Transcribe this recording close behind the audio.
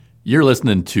You're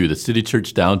listening to the City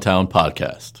Church Downtown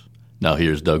podcast. Now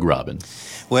here's Doug Robin.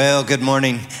 Well, good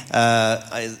morning.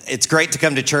 It's great to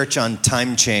come to church on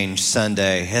Time Change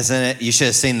Sunday, isn't it? You should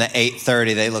have seen the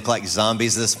 8:30. They look like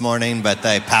zombies this morning, but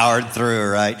they powered through,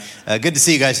 right? Good to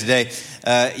see you guys today.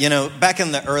 Back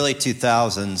in the early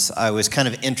 2000s, I was kind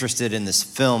of interested in this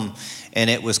film, and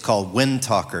it was called Wind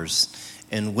Talkers.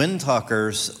 And Wind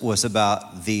Talkers was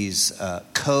about these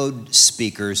code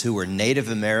speakers who were Native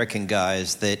American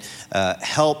guys that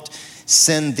helped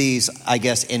send these, I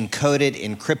guess,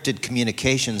 encrypted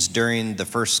communications during the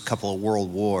first couple of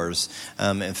world wars.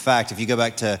 In fact, if you go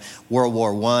back to World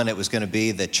War I, it was going to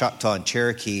be the Choctaw and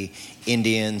Cherokee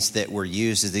Indians that were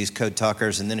used as these code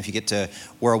talkers. And then if you get to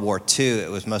World War II, it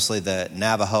was mostly the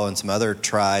Navajo and some other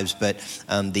tribes. But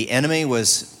the enemy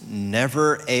was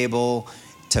never able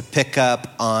to pick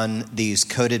up on these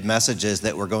coded messages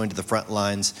that were going to the front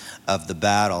lines of the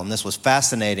battle. And this was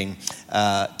fascinating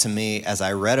to me as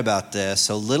I read about this.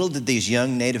 So little did these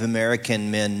young Native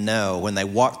American men know when they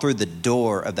walked through the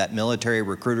door of that military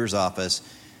recruiter's office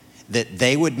that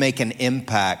they would make an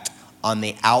impact on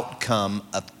the outcome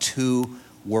of 2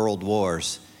 world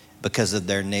wars because of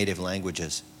their native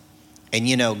languages.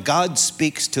 And God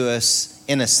speaks to us,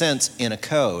 in a sense, in a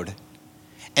code.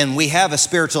 And we have a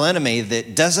spiritual enemy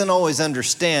that doesn't always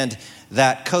understand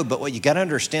that code. But what you got to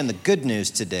understand, the good news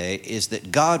today is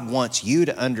that God wants you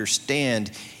to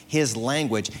understand his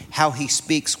language, how he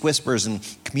speaks, whispers, and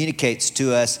communicates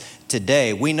to us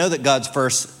today. We know that God's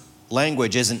first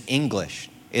language isn't English.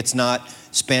 It's not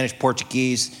Spanish,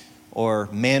 Portuguese, or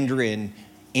Mandarin,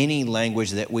 any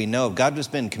language that we know of. God has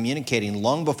been communicating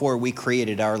long before we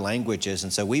created our languages.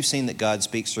 And so we've seen that God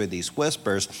speaks through these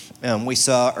whispers. We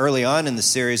saw early on in the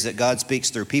series that God speaks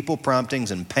through people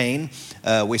promptings and pain.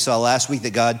 We saw last week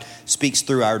that God speaks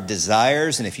through our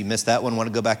desires. And if you missed that one, want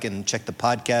to go back and check the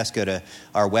podcast, go to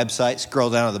our website, scroll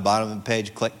down at the bottom of the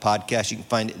page, click podcast. You can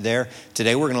find it there.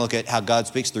 Today we're going to look at how God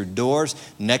speaks through doors.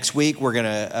 Next week we're going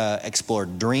to explore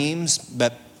dreams.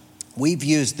 But we've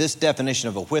used this definition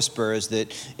of a whisper as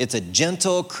that it's a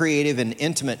gentle, creative, and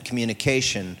intimate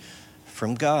communication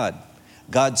from God.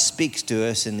 God speaks to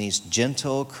us in these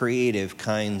gentle, creative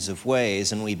kinds of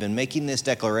ways, and we've been making this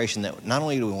declaration that not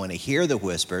only do we want to hear the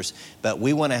whispers, but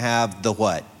we want to have the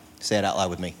what? Say it out loud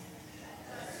with me.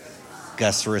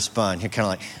 Guts to respond. You're kind of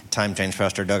like, time change,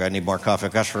 Pastor Doug, I need more coffee.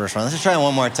 Guts to respond. Let's try it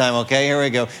one more time, okay? Here we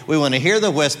go. We want to hear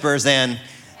the whispers and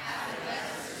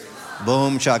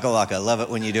boom, shakalaka. Love it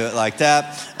when you do it like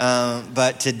that.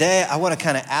 But today, I want to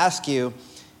kind of ask you,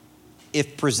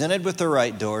 if presented with the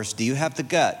right doors, do you have the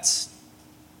guts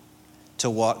to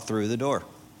walk through the door?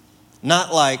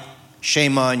 Not like,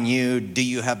 shame on you, do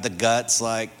you have the guts,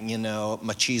 like,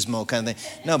 machismo kind of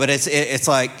thing. No, but it's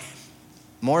like,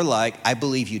 more like, I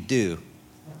believe you do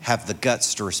have the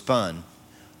guts to respond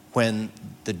when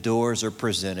the doors are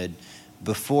presented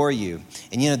before you.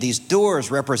 And these doors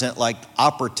represent like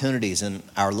opportunities in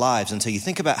our lives. And so you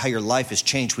think about how your life has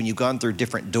changed when you've gone through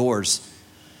different doors.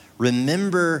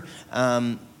 Remember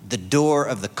the door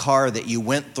of the car that you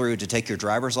went through to take your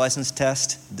driver's license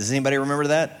test? Does anybody remember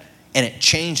that? And it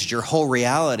changed your whole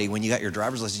reality when you got your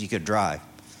driver's license, you could drive.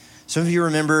 Some of you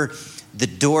remember the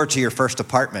door to your first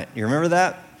apartment. You remember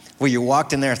that? Where you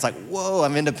walked in there, it's like, whoa,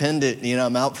 I'm independent.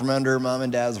 I'm out from under mom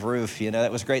and dad's roof.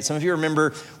 That was great. Some of you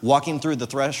remember walking through the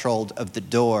threshold of the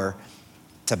door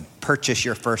to purchase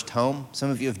your first home. Some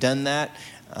of you have done that,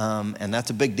 and that's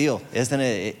a big deal, isn't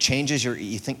it? It changes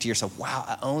you think to yourself, wow,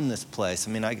 I own this place.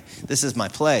 This is my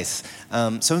place.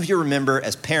 Some of you remember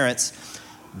as parents,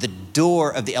 the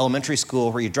door of the elementary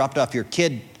school where you dropped off your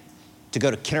kid to go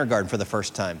to kindergarten for the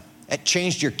first time. It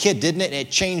changed your kid, didn't it? It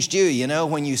changed you,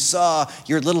 when you saw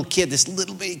your little kid, this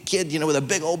little bitty kid, with a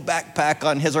big old backpack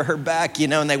on his or her back,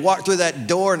 and they walked through that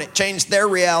door and it changed their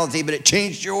reality, but it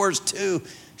changed yours too.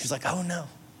 She's like, oh no,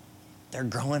 they're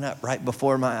growing up right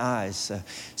before my eyes.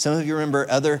 Some of you remember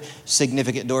other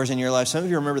significant doors in your life. Some of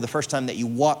you remember the first time that you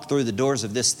walked through the doors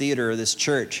of this theater or this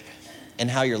church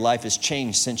and how your life has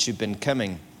changed since you've been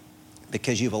coming,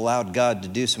 because you've allowed God to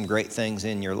do some great things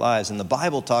in your lives. And the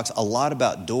Bible talks a lot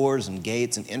about doors and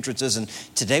gates and entrances. And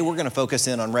today we're going to focus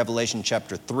in on Revelation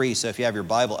chapter 3. So if you have your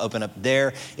Bible, open up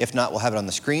there. If not, we'll have it on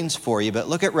the screens for you. But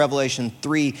look at Revelation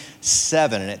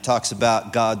 3:7, and it talks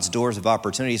about God's doors of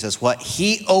opportunity. It says, what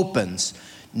he opens,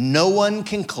 no one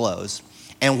can close.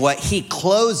 And what he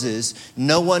closes,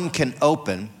 no one can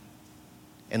open.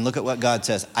 And look at what God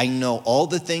says. I know all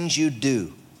the things you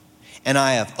do, and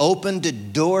I have opened a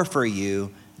door for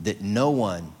you that no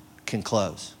one can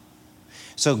close.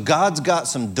 So God's got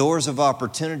some doors of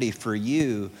opportunity for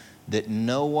you that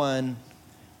no one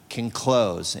can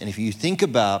close. And if you think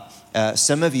about,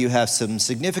 some of you have some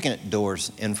significant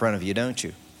doors in front of you, don't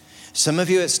you? Some of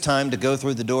you, it's time to go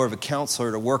through the door of a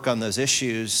counselor to work on those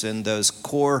issues and those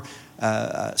core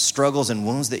struggles and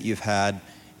wounds that you've had,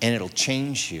 and it'll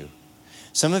change you.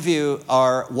 Some of you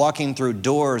are walking through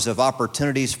doors of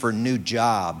opportunities for new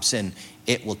jobs, and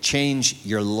it will change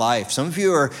your life. Some of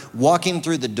you are walking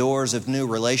through the doors of new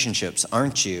relationships,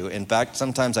 aren't you? In fact,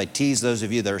 sometimes I tease those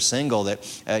of you that are single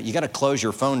that you got to close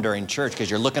your phone during church because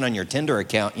you're looking on your Tinder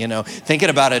account, thinking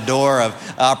about a door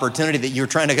of opportunity that you're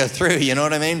trying to go through. You know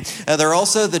what I mean? There are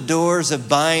also the doors of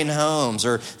buying homes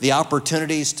or the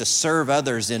opportunities to serve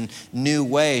others in new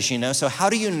ways, So how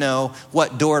do you know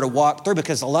what door to walk through?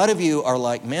 Because a lot of you are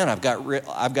like, man, I've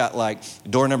got like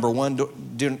door number 1,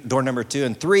 door number 2,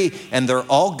 and 3, and they're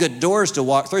all good doors to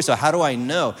walk through. So how do I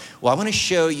know? Well, I want to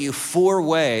show you 4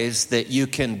 ways that you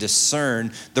can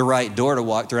discern the right door to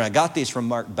walk through. And I got these from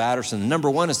Mark Batterson. Number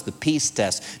 1 is the peace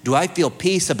test. Do I feel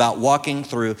peace about walking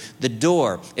through the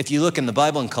door? If you look in the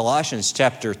Bible in Colossians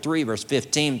chapter 3, verse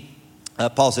 15,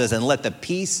 Paul says, and let the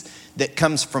peace that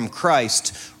comes from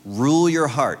Christ rule your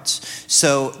hearts.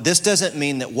 So this doesn't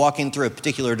mean that walking through a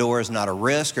particular door is not a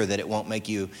risk or that it won't make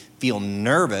you feel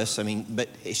nervous. But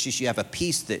it's just you have a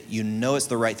peace that you know it's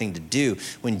the right thing to do.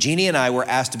 When Jeannie and I were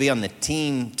asked to be on the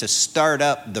team to start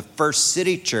up the First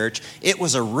City Church, it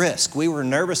was a risk. We were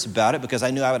nervous about it because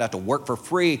I knew I would have to work for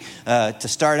free to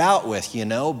start out with,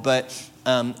 but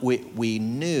we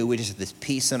knew, we just had this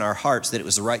peace in our hearts that it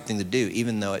was the right thing to do,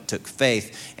 even though it took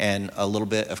faith and a little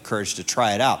bit of courage to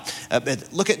try it out. But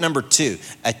look at number 2,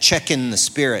 a check in the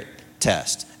spirit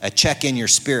test, a check in your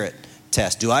spirit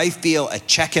test. Do I feel a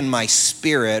check in my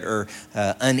spirit or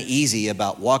uneasy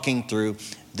about walking through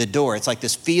the door? It's like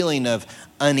this feeling of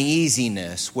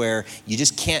uneasiness where you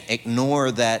just can't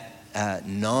ignore that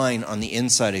gnawing on the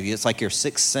inside of you. It's like your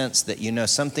sixth sense that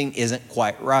something isn't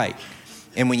quite right.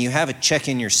 And when you have a check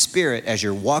in your spirit as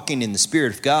you're walking in the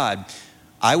Spirit of God,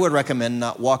 I would recommend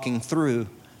not walking through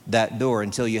that door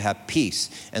until you have peace.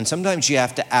 And sometimes you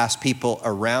have to ask people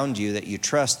around you that you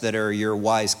trust that are your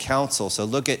wise counsel. So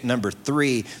look at number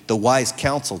 3, the wise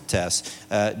counsel test.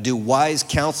 Do wise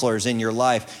counselors in your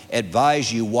life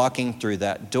advise you walking through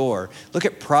that door? Look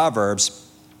at Proverbs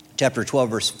chapter 12,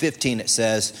 verse 15, it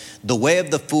says, the way of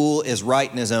the fool is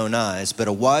right in his own eyes, but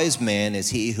a wise man is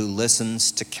he who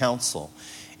listens to counsel.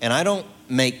 And I don't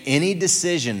make any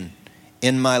decision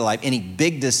in my life, any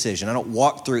big decision. I don't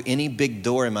walk through any big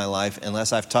door in my life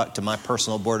unless I've talked to my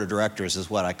personal board of directors, is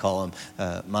what I call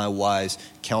them, my wise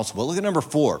counsel. But look at number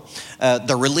 4,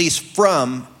 the release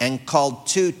from and called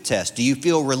to test. Do you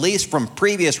feel released from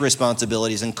previous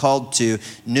responsibilities and called to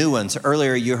new ones?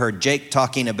 Earlier you heard Jake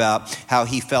talking about how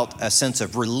he felt a sense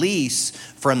of release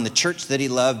from the church that he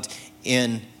loved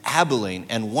in Abilene.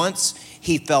 And once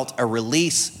he felt a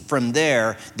release from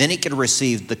there, then he could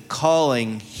receive the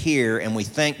calling here. And we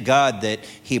thank God that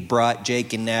he brought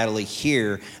Jake and Natalie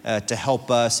here to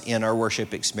help us in our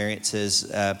worship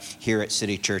experiences here at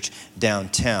City Church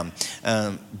downtown.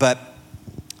 But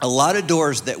a lot of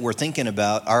doors that we're thinking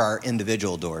about are our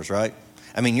individual doors, right?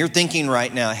 You're thinking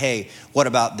right now, hey, what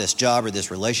about this job or this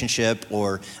relationship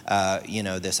or,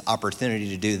 this opportunity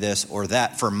to do this or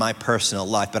that for my personal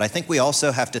life? But I think we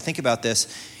also have to think about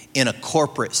this in a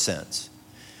corporate sense,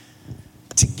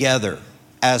 together.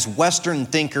 As Western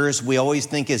thinkers, we always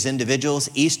think as individuals.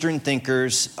 Eastern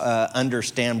thinkers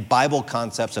understand Bible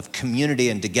concepts of community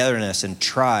and togetherness and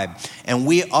tribe. And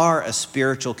we are a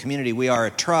spiritual community. We are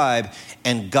a tribe.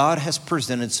 And God has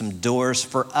presented some doors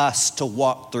for us to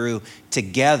walk through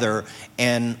together.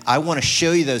 And I want to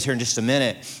show you those here in just a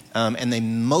minute. And they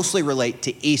mostly relate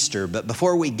to Easter. But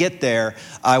before we get there,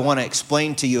 I want to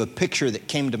explain to you a picture that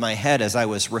came to my head as I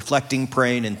was reflecting,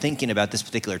 praying, and thinking about this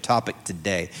particular topic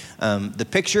today. The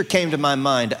picture came to my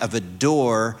mind of a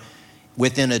door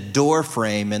within a door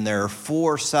frame, and there are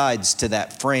 4 sides to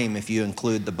that frame if you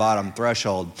include the bottom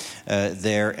threshold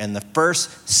there. And the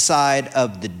first side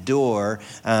of the door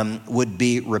would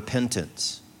be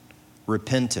repentance.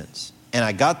 Repentance. And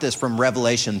I got this from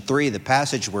Revelation 3, the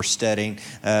passage we're studying,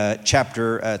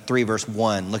 chapter 3, verse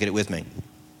 1. Look at it with me.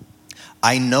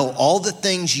 I know all the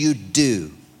things you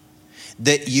do,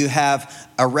 that you have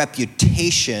a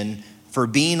reputation for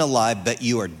being alive, but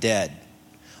you are dead.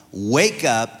 Wake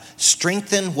up,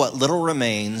 strengthen what little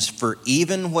remains, for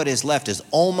even what is left is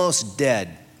almost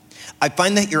dead. I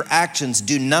find that your actions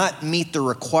do not meet the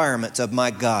requirements of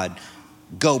my God.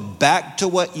 Go back to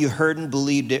what you heard and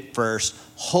believed at first.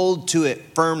 Hold to it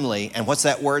firmly. And what's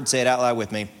that word? Say it out loud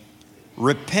with me.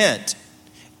 Repent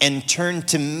and turn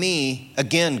to me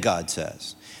again, God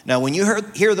says. Now, when you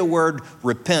hear the word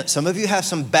repent, some of you have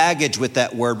some baggage with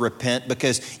that word repent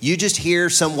because you just hear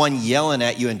someone yelling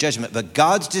at you in judgment. But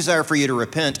God's desire for you to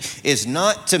repent is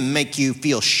not to make you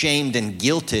feel shamed and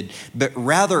guilted, but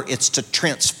rather it's to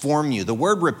transform you. The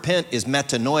word repent is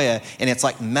metanoia, and it's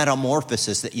like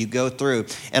metamorphosis that you go through.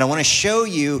 And I want to show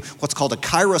you what's called a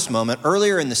kairos moment.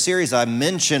 Earlier in the series, I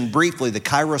mentioned briefly the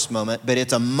kairos moment, but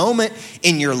it's a moment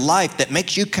in your life that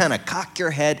makes you kind of cock your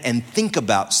head and think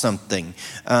about something.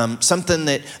 Something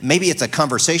that maybe it's a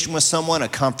conversation with someone, a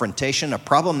confrontation, a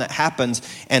problem that happens,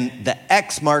 and the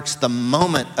X marks the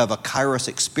moment of a kairos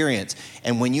experience.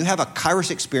 And when you have a kairos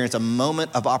experience, a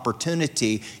moment of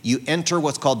opportunity, you enter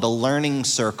what's called the learning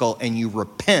circle and you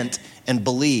repent and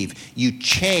believe. You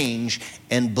change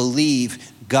and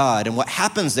believe God. And what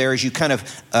happens there is you kind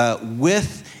of,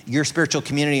 with your spiritual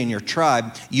community and your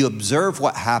tribe, you observe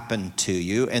what happened to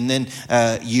you, and then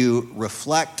you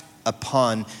reflect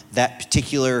upon that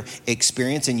particular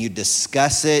experience and you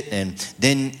discuss it, and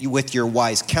then with your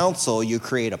wise counsel, you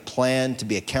create a plan to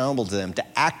be accountable to them, to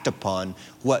act upon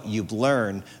what you've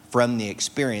learned from the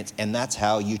experience, and that's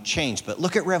how you change. But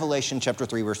look at Revelation chapter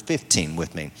 3, verse 15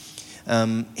 with me.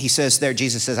 He says there,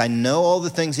 Jesus says, I know all the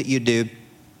things that you do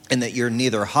and that you're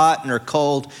neither hot nor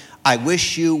cold. I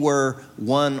wish you were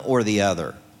one or the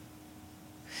other.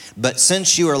 But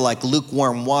since you are like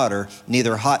lukewarm water,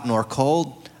 neither hot nor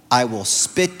cold, I will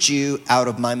spit you out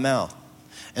of my mouth.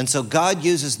 And so God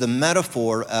uses the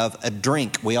metaphor of a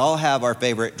drink. We all have our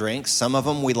favorite drinks. Some of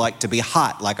them we like to be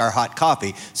hot, like our hot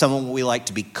coffee. Some of them we like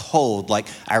to be cold, like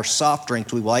our soft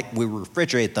drinks. We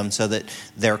refrigerate them so that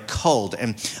they're cold.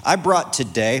 And I brought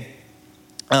today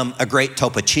a great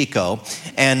Topo Chico.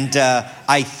 And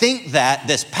I think that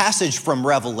this passage from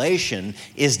Revelation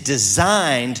is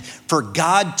designed for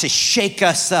God to shake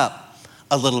us up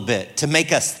a little bit, to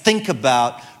make us think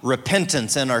about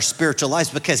repentance in our spiritual lives,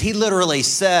 because he literally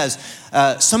says,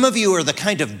 some of you are the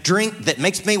kind of drink that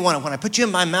makes me want to, when I put you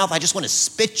in my mouth, I just want to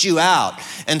spit you out.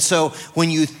 And so when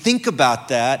you think about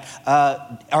that,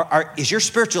 is your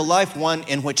spiritual life one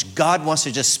in which God wants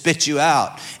to just spit you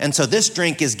out? And so this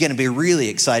drink is going to be really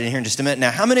exciting here in just a minute.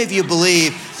 Now, how many of you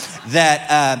believe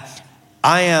that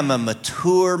I am a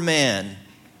mature man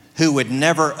who would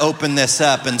never open this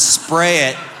up and spray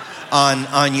it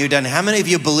on you? And how many of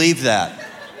you believe that?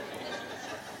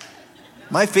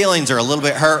 My feelings are a little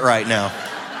bit hurt right now.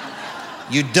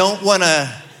 You don't want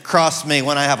to cross me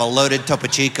when I have a loaded Topo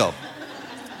Chico.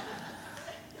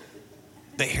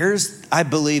 But here's, I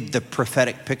believe, the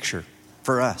prophetic picture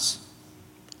for us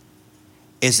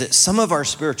is that some of our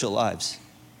spiritual lives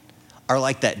are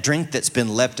like that drink that's been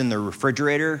left in the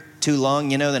refrigerator too long,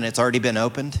 then it's already been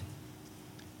opened.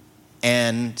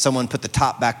 And someone put the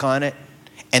top back on it.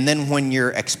 And then when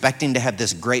you're expecting to have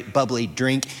this great bubbly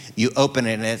drink, you open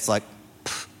it and it's like,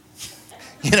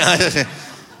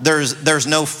 there's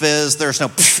no fizz, there's no,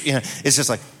 it's just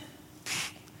like.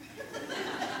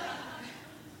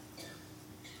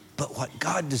 But what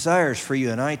God desires for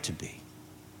you and I to be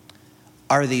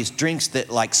are these drinks that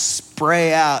like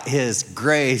spray out his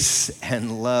grace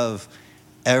and love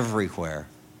everywhere,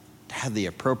 to have the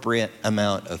appropriate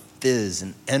amount of fizz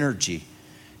and energy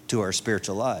to our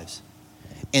spiritual lives.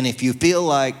 And if you feel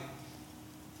like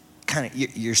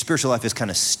your spiritual life is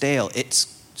kind of stale,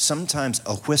 it's sometimes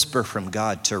a whisper from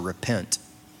God to repent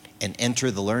and enter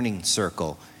the learning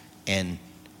circle and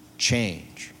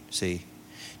change, see?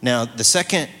 Now, the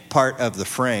second part of the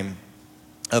frame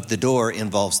of the door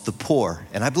involves the poor.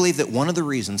 And I believe that one of the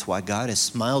reasons why God has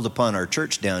smiled upon our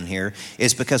church down here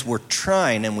is because we're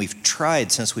trying, and we've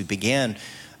tried since we began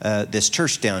this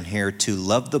church down here, to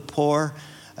love the poor,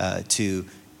 to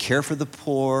care for the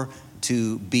poor,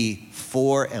 to be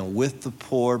for and with the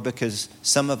poor, because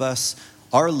some of us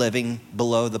are living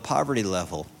below the poverty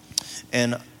level.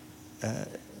 And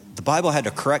the Bible had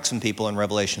to correct some people in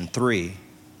Revelation 3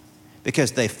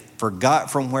 because they forgot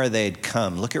from where they had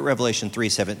come. Look at Revelation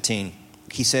 3:17.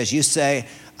 He says, you say,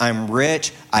 I'm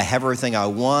rich, I have everything I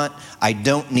want, I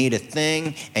don't need a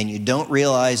thing, and you don't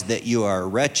realize that you are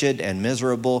wretched and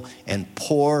miserable and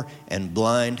poor and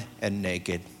blind and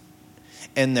naked.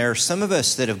 And there are some of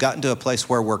us that have gotten to a place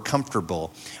where we're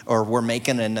comfortable or we're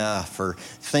making enough or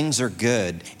things are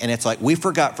good. And it's like we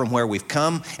forgot from where we've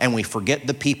come and we forget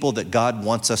the people that God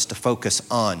wants us to focus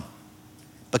on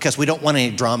because we don't want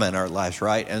any drama in our lives,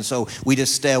 right? And so we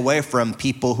just stay away from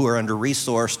people who are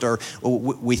under-resourced, or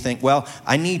we think, well,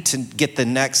 I need to get the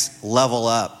next level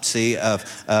up,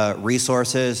 of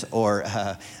resources or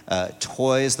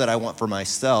toys that I want for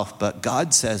myself. But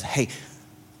God says, hey,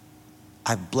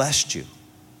 I've blessed you.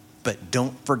 But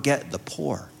don't forget the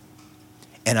poor.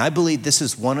 And I believe this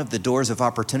is one of the doors of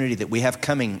opportunity that we have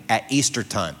coming at Easter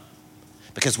time.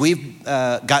 Because we've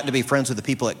gotten to be friends with the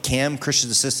people at CAM, Christian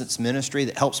Assistance Ministry,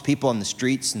 that helps people on the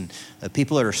streets and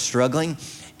people that are struggling.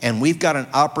 And we've got an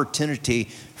opportunity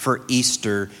for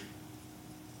Easter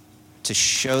to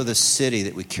show the city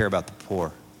that we care about the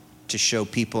poor, to show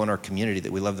people in our community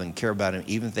that we love them and care about them,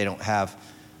 even if they don't have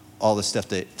all the stuff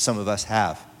that some of us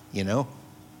have, you know?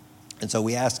 And so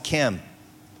we asked CAM,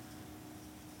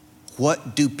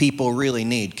 what do people really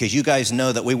need? Because you guys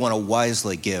know that we want to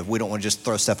wisely give. We don't want to just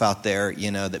throw stuff out there,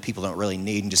 you know, that people don't really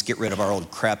need and just get rid of our old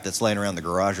crap that's laying around the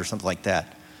garage or something like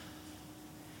that.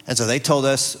 And so they told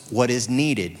us what is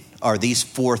needed are these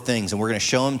 4 things, and we're going to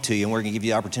show them to you, and we're going to give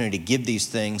you the opportunity to give these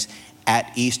things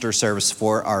at Easter service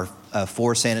for our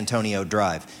 4 San Antonio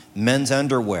Drive. Men's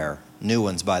underwear, new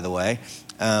ones, by the way.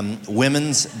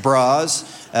 Women's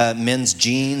bras, men's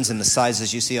jeans in the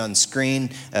sizes you see on screen,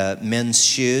 men's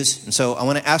shoes. And so I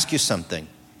want to ask you something.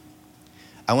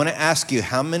 I want to ask you,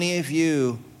 how many of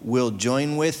you will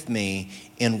join with me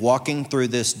in walking through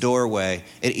this doorway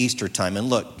at Easter time? And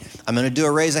look, I'm going to do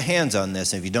a raise of hands on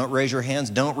this. And if you don't raise your hands,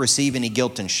 don't receive any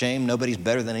guilt and shame. Nobody's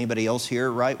better than anybody else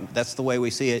here, right? That's the way we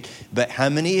see it. But how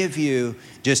many of you,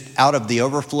 just out of the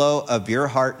overflow of your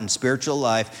heart and spiritual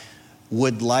life,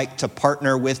 would like to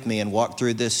partner with me and walk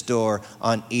through this door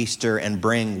on Easter and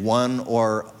bring one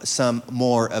or some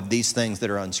more of these things that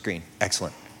are on screen?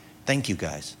 Excellent. Thank you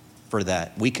guys for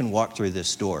that. We can walk through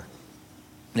this door.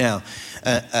 Now,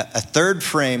 a third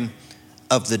frame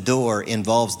of the door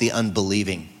involves the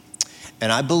unbelieving.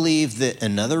 And I believe that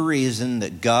another reason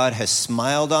that God has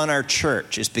smiled on our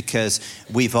church is because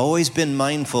we've always been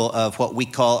mindful of what we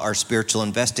call our spiritual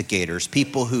investigators,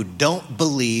 people who don't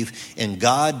believe in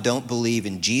God, don't believe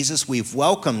in Jesus. We've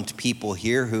welcomed people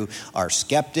here who are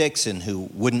skeptics and who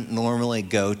wouldn't normally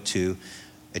go to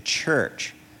a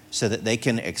church so that they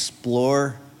can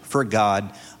explore for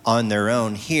God on their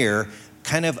own here,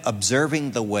 kind of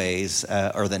observing the ways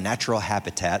or the natural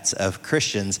habitats of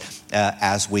Christians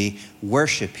as we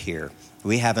worship here.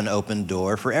 We have an open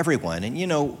door for everyone. And you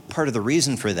know, part of the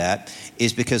reason for that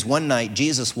is because one night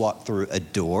Jesus walked through a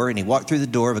door, and he walked through the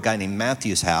door of a guy named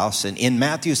Matthew's house. And in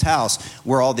Matthew's house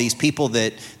were all these people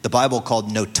that the Bible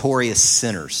called notorious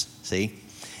sinners, see?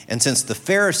 And since the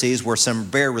Pharisees were some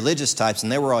very religious types,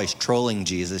 and they were always trolling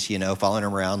Jesus, you know, following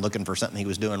him around, looking for something he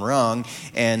was doing wrong.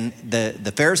 And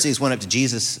the Pharisees went up to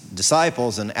Jesus'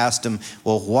 disciples and asked him,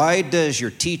 well, why does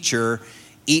your teacher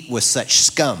eat with such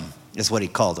scum? Is what he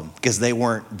called them, because they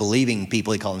weren't believing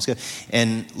people. He called them scum.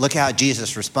 And look how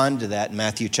Jesus responded to that in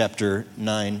Matthew chapter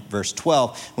 9, verse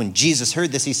 12. When Jesus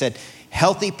heard this, he said,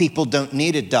 healthy people don't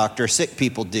need a doctor, sick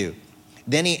people do.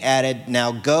 Then he added,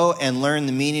 now go and learn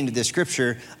the meaning of the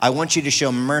scripture. I want you to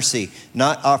show mercy,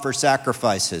 not offer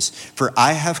sacrifices. For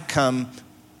I have come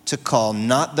to call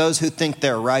not those who think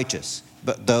they're righteous,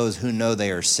 but those who know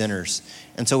they are sinners.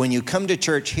 And so when you come to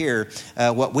church here,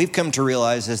 what we've come to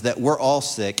realize is that we're all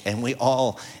sick and we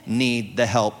all need the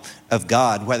help of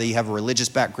God, whether you have a religious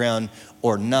background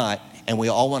or not. And we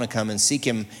all want to come and seek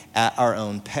him at our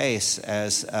own pace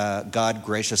as God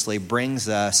graciously brings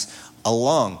us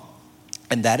along.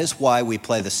 And that is why we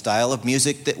play the style of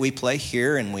music that we play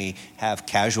here, and we have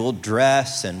casual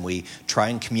dress, and we try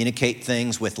and communicate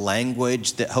things with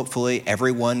language that hopefully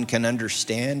everyone can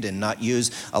understand and not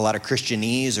use a lot of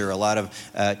Christianese or a lot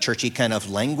of churchy kind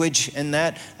of language in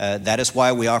that. That is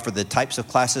why we offer the types of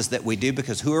classes that we do,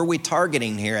 because who are we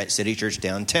targeting here at City Church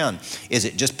Downtown? Is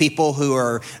it just people who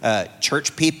are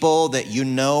church people that you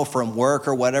know from work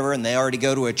or whatever, and they already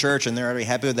go to a church and they're already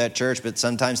happy with that church, but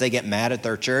sometimes they get mad at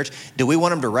their church? Do we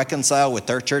want them to reconcile with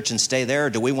their church and stay there, or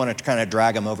do we want to kind of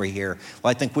drag them over here? Well,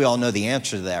 I think we all know the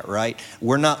answer to that, right?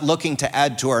 We're not looking to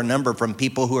add to our number from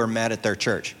people who are mad at their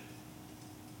church.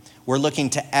 We're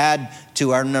looking to add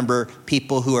to our number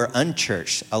people who are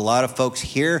unchurched. A lot of folks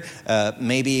here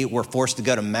maybe were forced to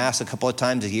go to Mass a couple of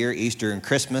times a year, Easter and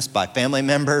Christmas, by family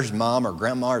members, mom or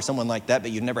grandma or someone like that, but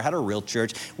you've never had a real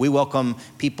church. We welcome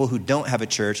people who don't have a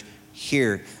church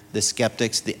here, the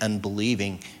skeptics, the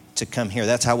unbelieving, to come here.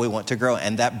 That's how we want to grow.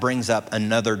 And that brings up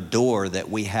another door that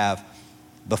we have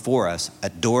before us, a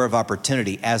door of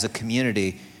opportunity as a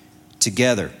community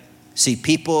together. See,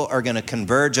 people are going to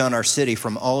converge on our city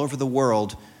from all over the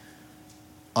world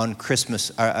on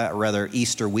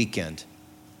Easter weekend,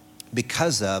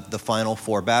 because of the Final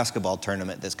Four basketball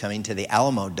tournament that's coming to the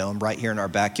Alamo Dome right here in our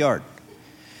backyard.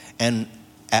 And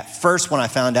At first, when I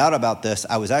found out about this,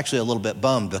 I was actually a little bit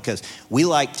bummed because we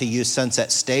like to use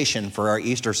Sunset Station for our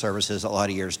Easter services a lot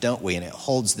of years, don't we? And it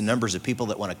holds the numbers of people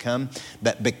that want to come.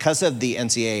 But because of the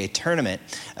NCAA tournament,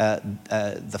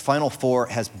 the Final Four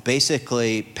has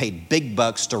basically paid big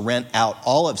bucks to rent out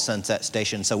all of Sunset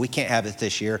Station, so we can't have it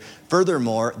this year.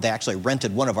 Furthermore, they actually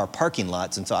rented one of our parking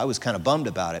lots, and so I was kind of bummed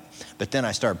about it. But then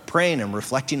I started praying and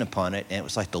reflecting upon it, and it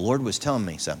was like the Lord was telling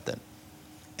me something.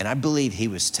 And I believe he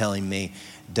was telling me,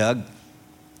 Doug,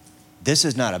 this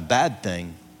is not a bad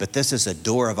thing, but this is a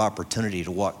door of opportunity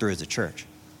to walk through as a church.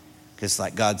 Because it's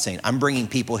like God saying, I'm bringing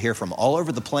people here from all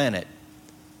over the planet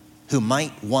who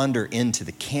might wander into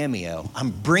the Cameo.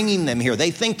 I'm bringing them here. They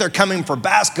think they're coming for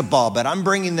basketball, but I'm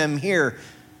bringing them here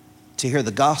to hear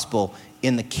the gospel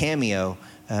in the Cameo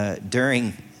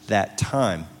during that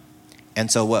time. And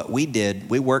so what we did,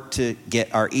 we worked to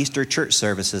get our Easter church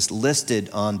services listed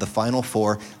on the Final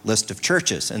Four list of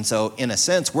churches. And so in a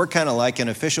sense, we're kind of like an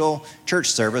official church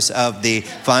service of the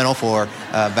Final Four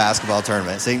basketball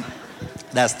tournament. See,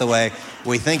 that's the way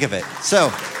we think of it.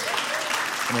 So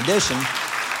in addition,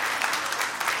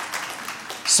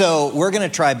 we're going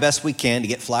to try best we can to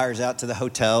get flyers out to the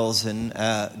hotels and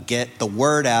get the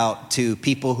word out to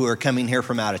people who are coming here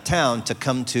from out of town to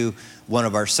come to one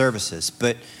of our services.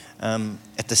 But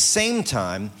at the same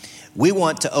time, we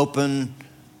want to open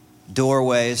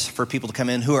doorways for people to come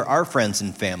in who are our friends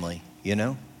and family, you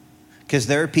know? Because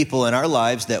there are people in our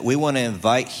lives that we want to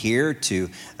invite here to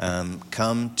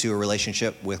come to a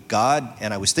relationship with God.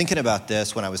 And I was thinking about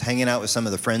this when I was hanging out with some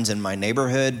of the friends in my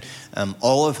neighborhood,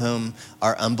 all of whom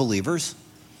are unbelievers.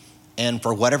 And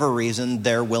for whatever reason,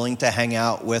 they're willing to hang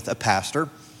out with a pastor.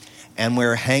 And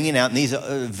we're hanging out, and these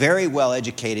are very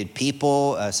well-educated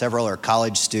people. Several are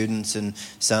college students and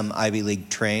some Ivy League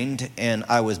trained. And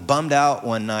I was bummed out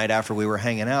one night after we were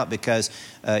hanging out because,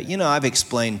 I've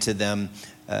explained to them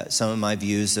some of my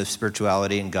views of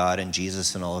spirituality and God and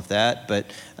Jesus and all of that. But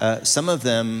some of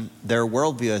them, their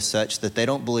worldview is such that they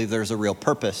don't believe there's a real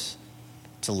purpose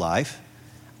to life,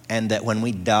 and that when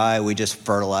we die, we just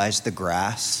fertilize the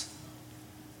grass.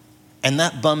 And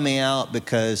that bummed me out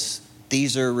because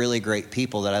these are really great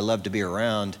people that I love to be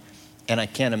around, and I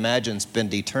can't imagine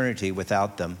spend eternity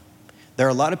without them. There are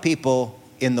a lot of people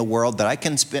in the world that I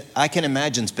can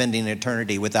imagine spending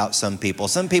eternity without some people.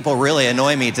 Some people really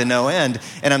annoy me to no end,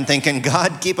 and I'm thinking,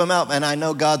 God, keep them out. And I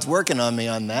know God's working on me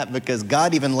on that because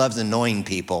God even loves annoying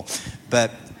people.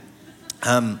 But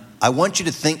I want you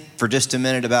to think for just a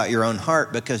minute about your own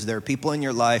heart, because there are people in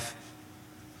your life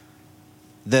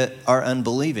that are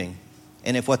unbelieving.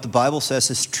 And if what the Bible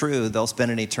says is true, they'll spend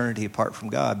an eternity apart from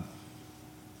God.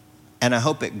 And I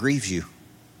hope it grieves you.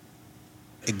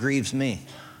 It grieves me.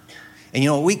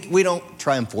 And we don't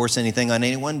try and force anything on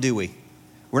anyone, do we?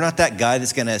 We're not that guy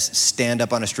that's going to stand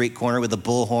up on a street corner with a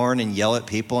bullhorn and yell at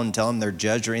people and tell them they're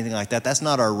judged or anything like that. That's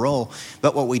not our role.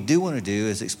 But what we do want to do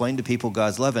is explain to people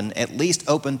God's love and at least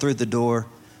open through the door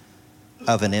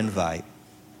of an invite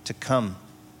to come.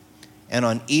 And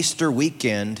on Easter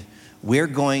weekend, we're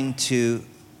going to,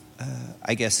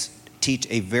 teach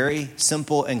a very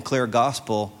simple and clear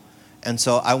gospel. And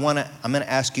so I'm going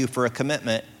to ask you for a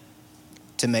commitment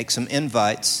to make some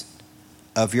invites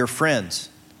of your friends.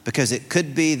 Because it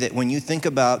could be that when you think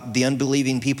about the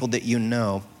unbelieving people that you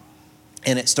know,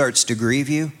 and it starts to grieve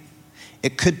you,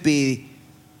 it could be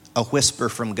a whisper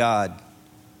from God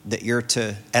that you're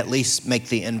to at least make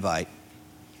the invite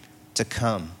to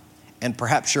come. And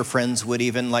perhaps your friends would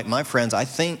even, like my friends, I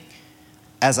think,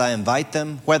 as I invite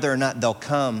them, whether or not they'll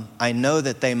come, I know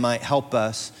that they might help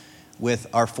us with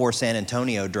our For San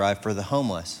Antonio drive for the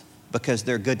homeless, because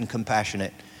they're good and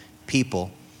compassionate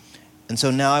people. And so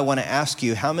now I want to ask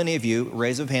you, how many of you,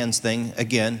 raise of hands thing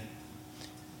again.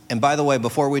 And by the way,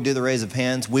 before we do the raise of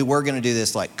hands, we were going to do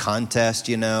this like contest,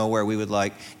 where we would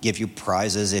like give you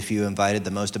prizes if you invited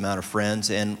the most amount of friends.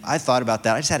 And I thought about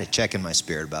that. I just had a check in my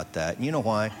spirit about that. And you know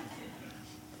why?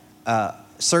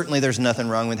 Certainly there's nothing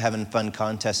wrong with having fun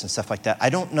contests and stuff like that. I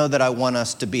don't know that I want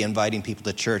us to be inviting people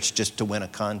to church just to win a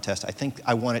contest. I think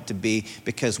I want it to be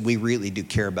because we really do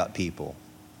care about people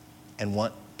and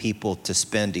want people to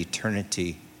spend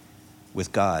eternity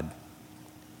with God.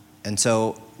 And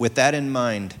so with that in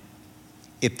mind,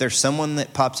 if there's someone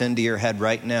that pops into your head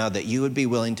right now that you would be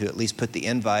willing to at least put the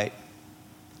invite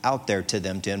out there to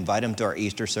them, to invite them to our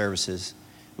Easter services,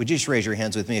 would you just raise your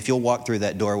hands with me if you'll walk through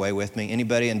that doorway with me?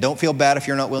 Anybody? And don't feel bad if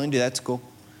you're not willing to. That's cool.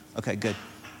 Okay, good.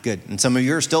 And some of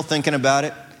you are still thinking about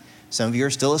it. Some of you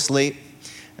are still asleep.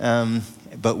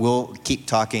 But we'll keep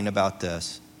talking about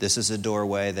this. This is a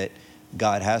doorway that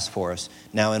God has for us.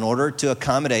 Now, in order to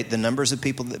accommodate the numbers of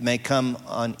people that may come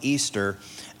on Easter,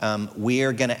 we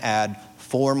are going to add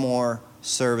 4 more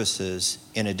services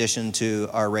in addition to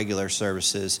our regular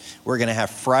services. We're going to have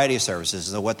Friday services.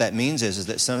 So what that means is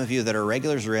that some of you that are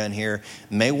regulars around here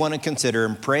may want to consider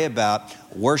and pray about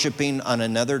worshiping on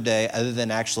another day other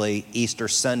than actually Easter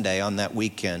Sunday on that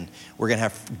weekend. We're going to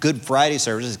have Good Friday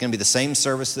services. It's going to be the same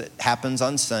service that happens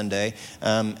on Sunday.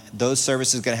 Those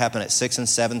services are going to happen at 6 and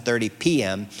 7:30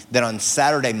 p.m. Then on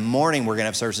Saturday morning, we're going to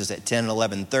have services at 10 and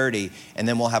 11:30. And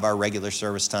then we'll have our regular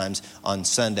service times on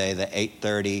Sunday, the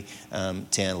 8:30,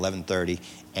 10, 11:30,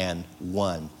 and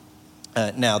 1.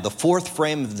 Now, the fourth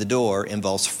frame of the door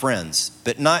involves friends,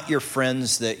 but not your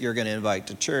friends that you're going to invite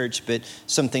to church, but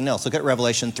something else. Look at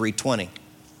Revelation 3:20.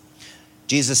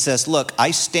 Jesus says, look,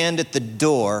 I stand at the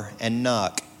door and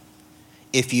knock.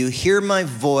 If you hear my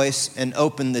voice and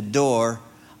open the door,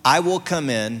 I will come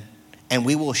in and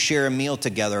we will share a meal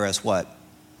together as what?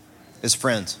 As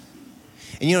friends.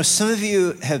 And you know, some of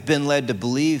you have been led to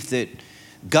believe that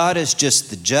God is just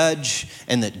the judge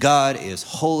and that God is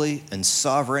holy and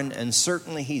sovereign, and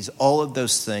certainly he's all of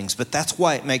those things, but that's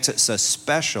why it makes it so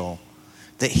special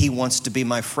that he wants to be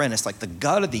my friend. It's like the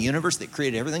God of the universe that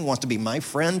created everything wants to be my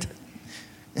friend.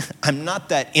 I'm not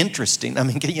that interesting. I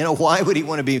mean, you know, why would he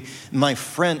want to be my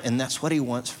friend? And that's what he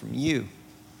wants from you.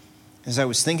 As I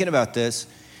was thinking about this,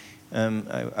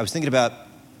 I was thinking about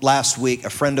last week, a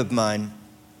friend of mine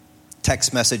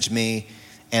text messaged me,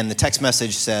 and the text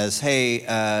message says, hey,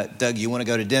 Doug, you want to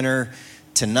go to dinner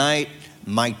tonight?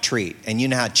 My treat. And you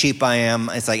know how cheap I am.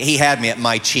 It's like he had me at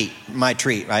my treat,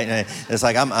 right? And it's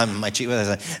like I'm my cheat.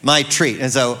 My treat.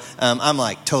 And so I'm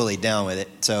like totally down with it.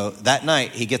 So that night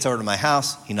he gets over to my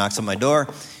house. He knocks on my door.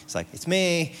 It's like, it's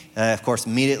me. Of course,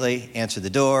 immediately answer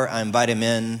the door. I invite him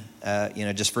in,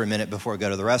 just for a minute before we go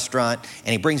to the restaurant.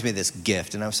 And he brings me this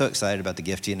gift. And I'm so excited about the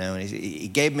gift, And he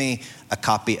gave me a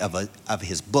copy of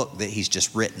his book that he's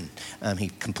just written. He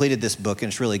completed this book,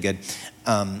 and it's really good.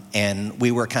 And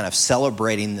we were kind of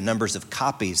celebrating the numbers of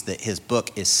copies that his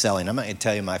book is selling. I'm not going to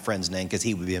tell you my friend's name because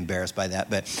he would be embarrassed by that.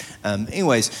 But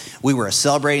anyways, we were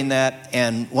celebrating that.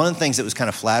 And one of the things that was kind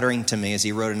of flattering to me is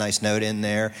he wrote a nice note in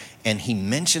there. And he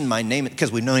mentioned my name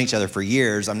because we've known each other for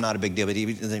years. I'm not a big deal, but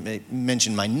he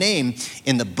mentioned my name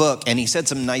in the book. And he said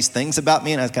some nice things about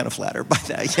me, and I was kind of flattered by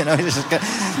that. It's kind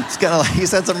of like he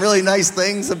said some really nice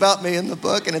things about me in the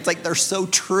book, and it's like they're so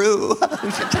true.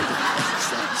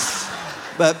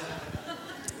 But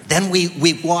then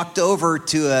we walked over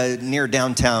to a near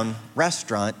downtown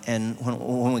restaurant, and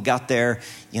when we got there,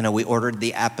 we ordered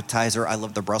the appetizer. I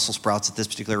love the Brussels sprouts at this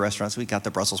particular restaurant, so we got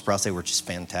the Brussels sprouts. They were just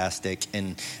fantastic.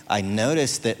 And I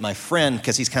noticed that my friend,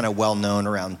 because he's kind of well-known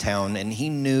around town, and he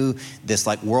knew this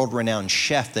like world-renowned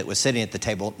chef that was sitting at the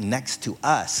table next to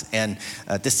us. And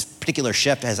this particular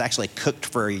chef has actually cooked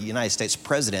for a United States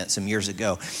president some years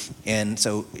ago. And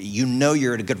so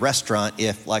you're at a good restaurant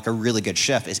if like a really good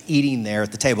chef is eating there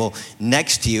at the table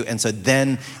next to you. And so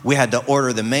then we had to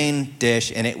order the main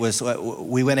dish, and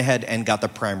we went ahead and got the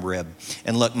prime rib.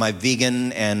 And look, my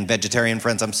vegan and vegetarian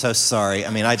friends, I'm so sorry. I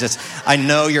mean, I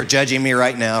know you're judging me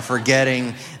right now for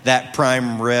getting that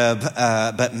prime rib,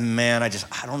 but man, I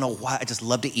don't know why. I just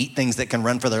love to eat things that can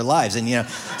run for their lives, and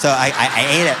so I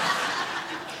ate it.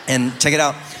 And check it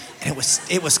out. And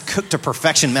it was cooked to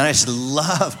perfection, man. I just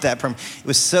loved that. It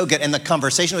was so good. And the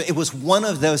conversation, it was one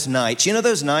of those nights. You know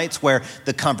those nights where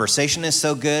the conversation is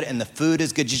so good and the food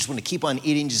is good. You just want to keep on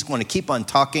eating. You just want to keep on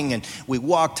talking. And we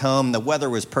walked home. The weather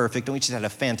was perfect. And we just had a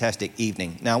fantastic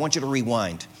evening. Now, I want you to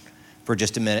rewind for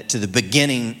just a minute to the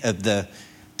beginning of the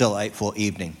delightful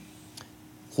evening.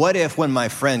 What if when my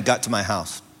friend got to my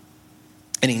house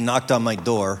and he knocked on my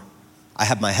door, I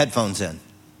had my headphones in,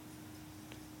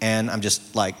 and I'm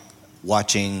just like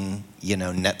watching,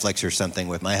 Netflix or something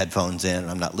with my headphones in, and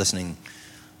I'm not listening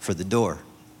for the door.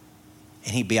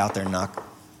 And he'd be out there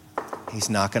He's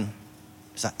knocking.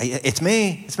 It's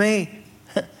me.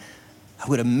 I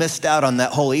would have missed out on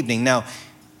that whole evening. Now,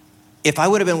 if I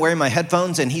would have been wearing my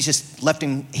headphones and he's just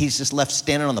left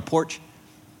standing on the porch,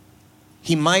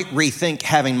 he might rethink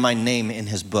having my name in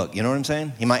his book. You know what I'm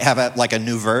saying? He might have a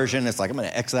new version. It's like, I'm going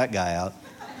to X that guy out.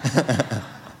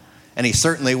 And he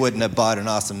certainly wouldn't have bought an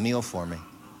awesome meal for me.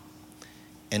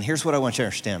 And here's what I want you to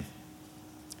understand,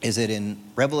 is that in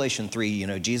Revelation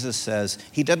 3, Jesus says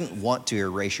he doesn't want to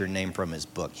erase your name from his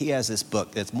book. He has this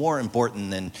book that's more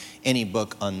important than any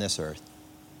book on this earth.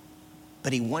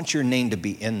 But he wants your name to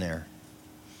be in there.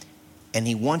 And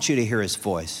he wants you to hear his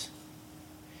voice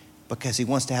because he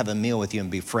wants to have a meal with you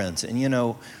and be friends.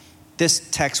 And this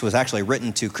text was actually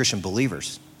written to Christian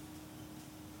believers.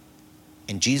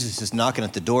 And Jesus is knocking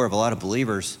at the door of a lot of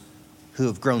believers who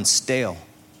have grown stale.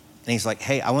 And he's like,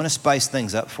 hey, I want to spice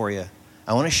things up for you.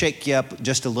 I want to shake you up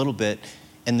just a little bit.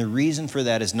 And the reason for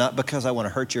that is not because I want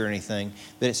to hurt you or anything,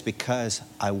 but it's because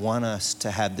I want us to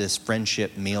have this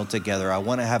friendship meal together. I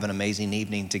want to have an amazing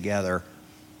evening together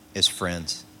as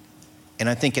friends. And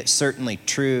I think it's certainly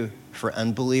true for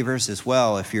unbelievers as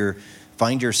well. If you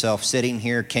find yourself sitting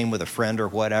here, came with a friend or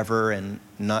whatever, and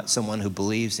not someone who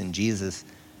believes in Jesus,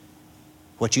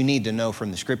 what you need to know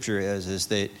from the scripture is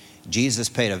that Jesus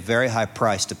paid a very high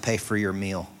price to pay for your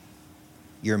meal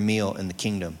in the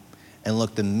kingdom. And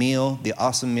look, the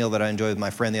awesome meal that I enjoyed with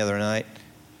my friend the other night,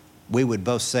 we would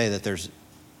both say that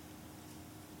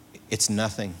it's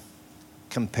nothing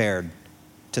compared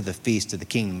to the feast of the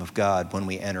kingdom of God when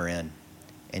we enter in.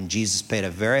 And Jesus paid a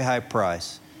very high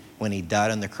price when he died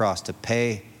on the cross to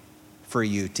pay for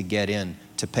you to get in,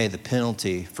 to pay the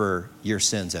penalty for your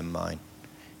sins and mine.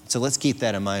 So let's keep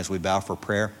that in mind as we bow for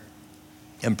prayer.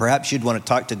 And perhaps you'd want to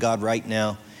talk to God right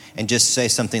now and just say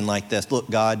something like this. Look,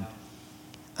 God,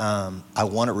 I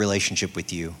want a relationship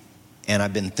with you, and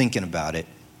I've been thinking about it.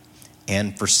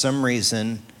 And for some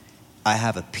reason, I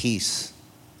have a peace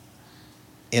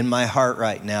in my heart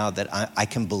right now that I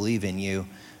can believe in you,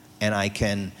 and I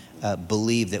can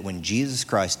believe that when Jesus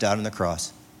Christ died on the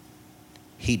cross,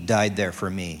 he died there for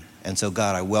me. And so,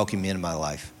 God, I welcome you into my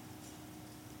life.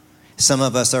 Some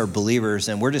of us are believers,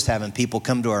 and we're just having people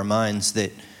come to our minds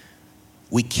that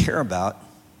we care about,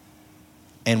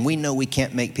 and we know we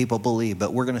can't make people believe,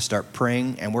 but we're going to start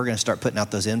praying, and we're going to start putting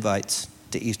out those invites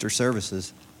to Easter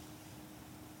services.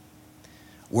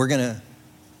 We're going to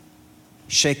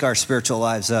shake our spiritual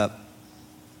lives up,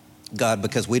 God,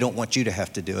 because we don't want you to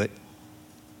have to do it.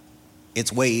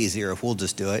 It's way easier if we'll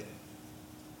just do it.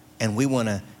 And we want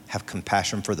to have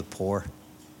compassion for the poor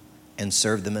and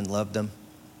serve them and love them.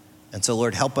 And so,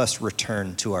 Lord, help us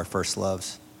return to our first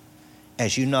loves.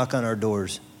 As you knock on our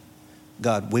doors,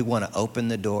 God, we want to open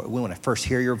the door. We want to first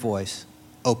hear your voice,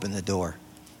 open the door,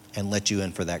 and let you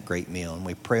in for that great meal. And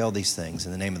we pray all these things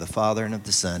in the name of the Father and of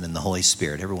the Son and the Holy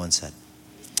Spirit. Everyone said,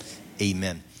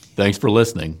 amen. Thanks for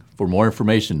listening. For more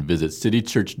information, visit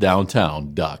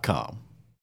citychurchdowntown.com.